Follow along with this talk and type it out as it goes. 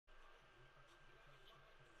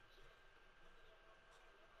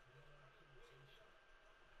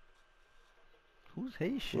Who's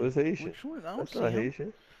Haitian? What's Haitian? Which one? I don't That's see not him.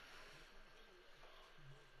 Haitian.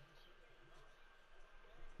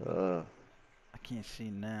 Uh, I can't see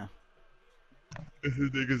now. is the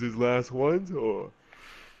niggas his last ones or?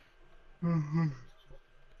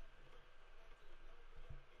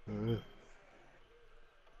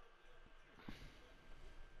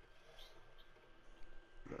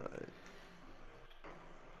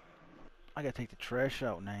 I gotta take the trash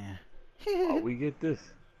out now. Oh, we get this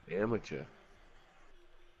amateur.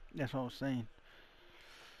 That's what I was saying.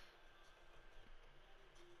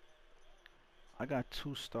 I got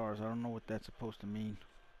 2 stars. I don't know what that's supposed to mean.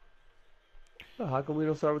 Oh, how come we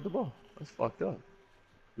don't start with the ball? That's fucked up.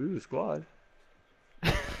 We were the squad.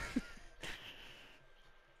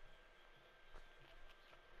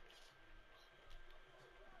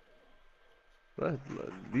 But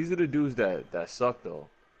these are the dudes that suck though.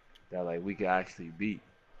 That like we could actually beat.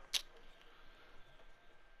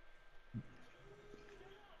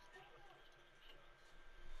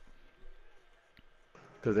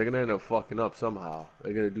 Cause they're gonna end up fucking up somehow.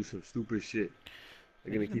 They're gonna do some stupid shit.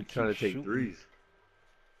 They're They're gonna just gonna keep keep trying to take shooting. threes.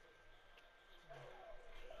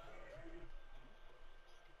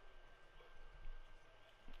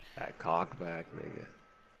 That cockback nigga.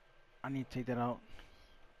 I need to take that out.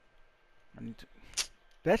 I need to.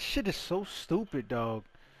 That shit is so stupid, dog.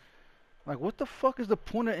 Like, what the fuck is the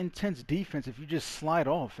point of intense defense if you just slide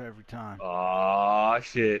off every time? Aw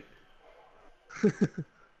shit.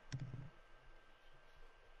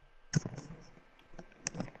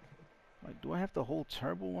 Like, do I have to hold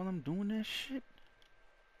turbo while I'm doing that shit?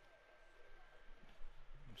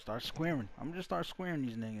 Start squaring. I'm just start squaring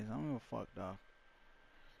these niggas. I don't give a fuck, dog.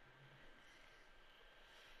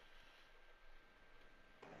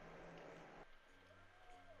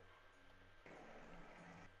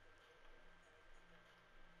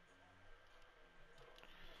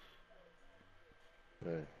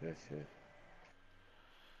 That shit.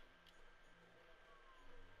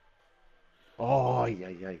 Oh yeah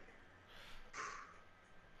yeah.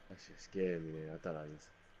 That shit scared me, man. I thought I was.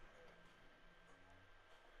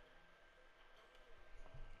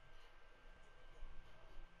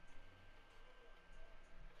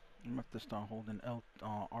 I'm gonna have to start holding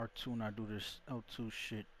R2 when I do this L2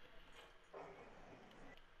 shit.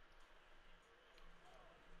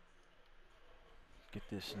 Get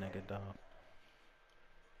this nigga, dog.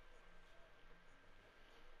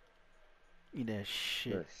 Eat that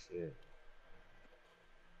shit. That shit.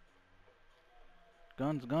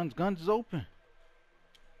 Guns, guns, guns is open.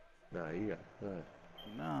 Nah, you got.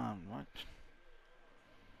 Nah, what?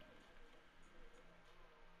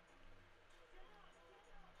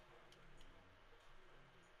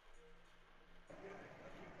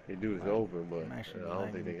 They do is Lag. open, but I'm actually I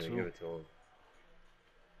don't think they're lagging gonna too. give it to him.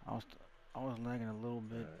 I was I was lagging a little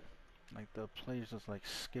bit. Alright. Like the plays just like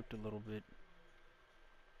skipped a little bit.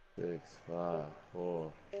 6, 5,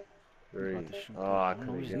 4, He's 3. about to shoot Oh, that. I Oh no,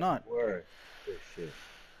 couldn't he's get not. word. Good shit.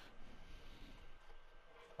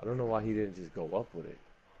 I don't know why he didn't just go up with it.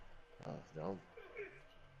 That was dumb.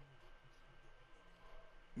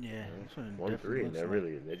 Yeah, that's what it 1-3, definitely and looks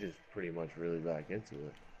like. they're just pretty much really back into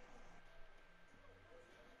it.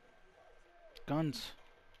 Guns.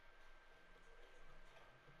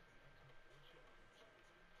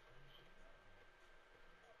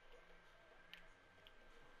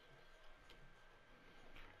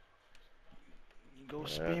 You go Yeah.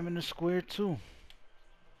 spam in the square too.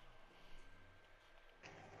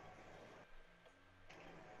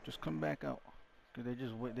 Just come back out. Cause they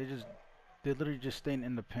just wait. They're literally just staying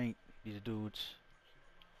in the paint. These dudes.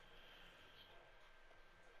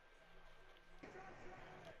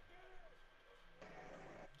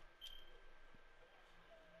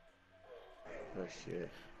 Oh shit.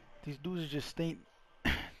 These dudes are just staying.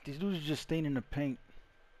 These dudes are just staying in the paint.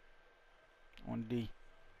 On D.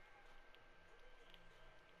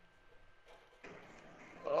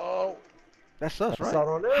 Oh, That's us, that's right? out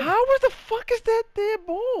on them. How the fuck is that their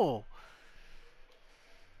ball?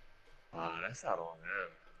 Ah, that's out on them.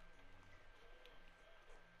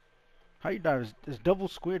 How you dive? It's double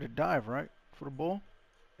square to dive, right? For the ball?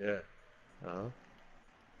 Yeah. Uh-huh.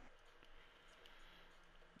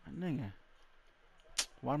 Nigga.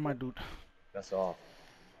 Why my dude? That's off.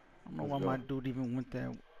 I don't know Let's why my go. dude even went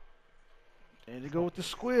there. There they go with the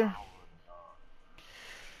square.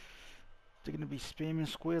 They're gonna be spamming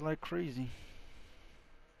square like crazy.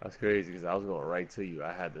 That's crazy because I was going right to you.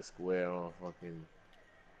 I had the square on fucking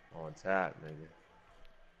on tap, nigga.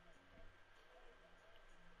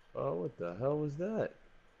 Oh, what the hell was that?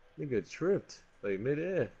 Nigga tripped like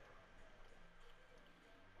midair.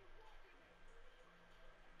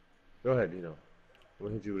 Go ahead, I'm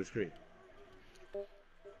gonna hit you with a screen.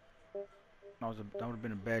 That would have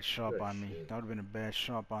been a bad shot Good by me. shit. That would have been a bad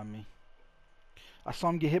shot by me. I saw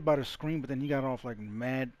him get hit by the screen, but then he got off like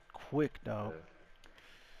mad quick, dog. Yeah.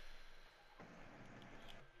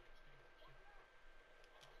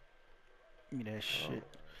 Give me that Oh, shit.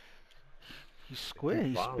 He's they square. keep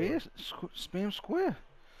He following. spam square.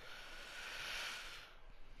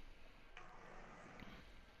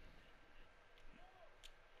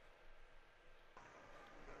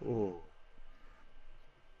 Ooh.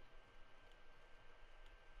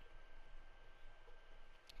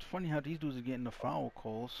 It's funny how these dudes are getting the foul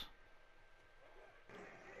calls.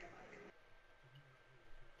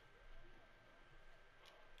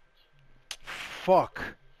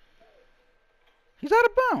 Fuck. He's out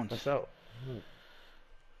of That's bounds. out. Ooh.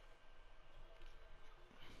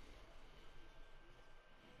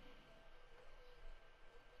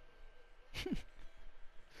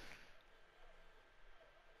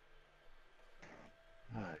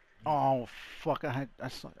 God. Oh fuck! I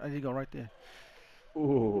did go right there. Ooh.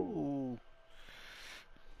 Ooh.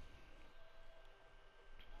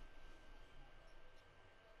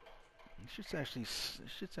 Shit's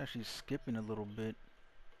actually skipping a little bit.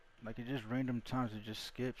 Like it just random times it just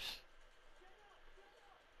skips.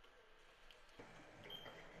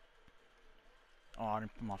 Oh, I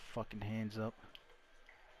didn't put my fucking hands up.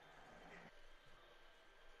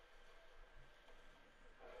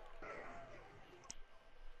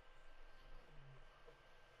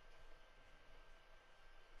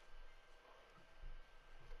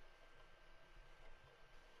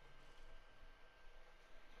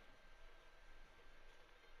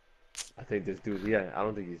 I think this dude, yeah, I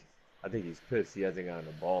don't think he's, I think he's pissed. He hasn't gotten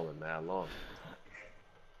the ball in that long.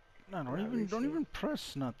 No, From what I don't seen. even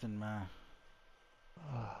press nothing, man.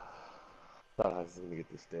 Thought I was gonna get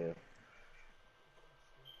this damn.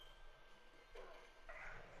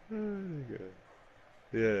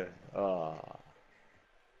 Yeah.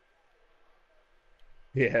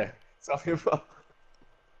 Yeah. Talking about.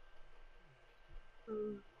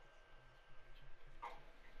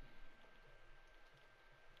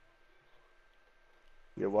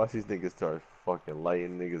 Yeah, watch these niggas start fucking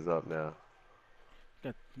lighting niggas up now.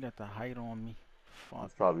 Got the height on me. Fuck.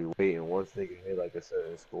 He's probably waiting. Once nigga hit like a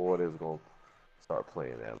certain score, they're gonna start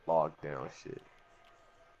playing that lockdown shit.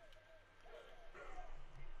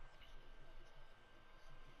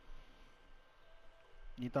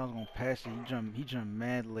 He thought I was gonna pass it. He jumped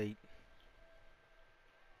mad late.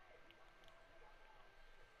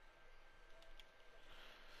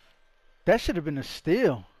 That should have been a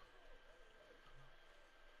steal.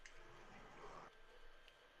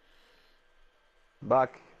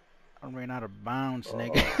 Back. I ran out of bounds,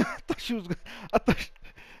 nigga. Uh, I thought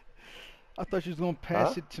I thought she was gonna huh?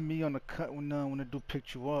 pass it to me on the cut when the dude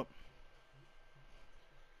picked you up.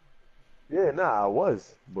 Yeah, nah, I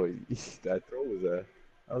was, but that throw was a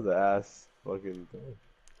that was an ass fucking throw.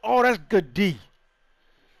 Oh, that's good D.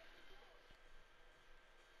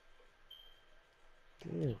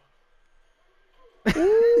 Damn.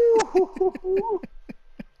 Ooh.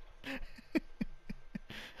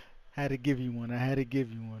 Had to give you one. I had to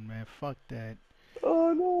give you one, man. Fuck that.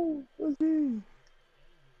 Oh no, that's me.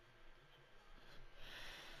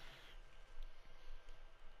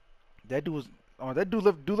 That dude was. Oh, that dude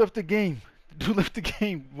left the game. The dude left the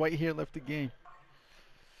game. White hair left the game.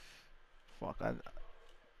 Fuck.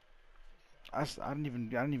 I didn't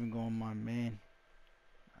even go on my man.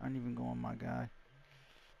 I didn't even go on my guy.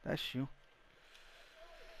 That's you.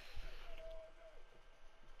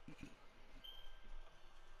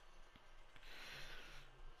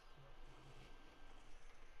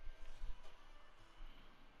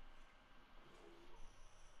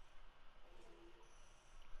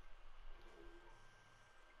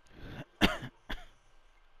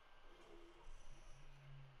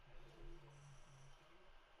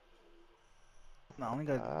 No,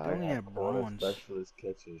 they I only got have corner bronze. specialist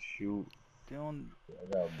catch and shoot. They on I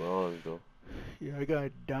got bronze though. Yeah, I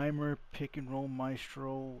got Dimer, Pick and Roll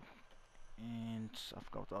Maestro, and I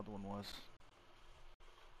forgot what the other one was.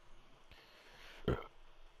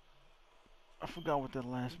 I forgot what the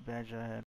last badge I had.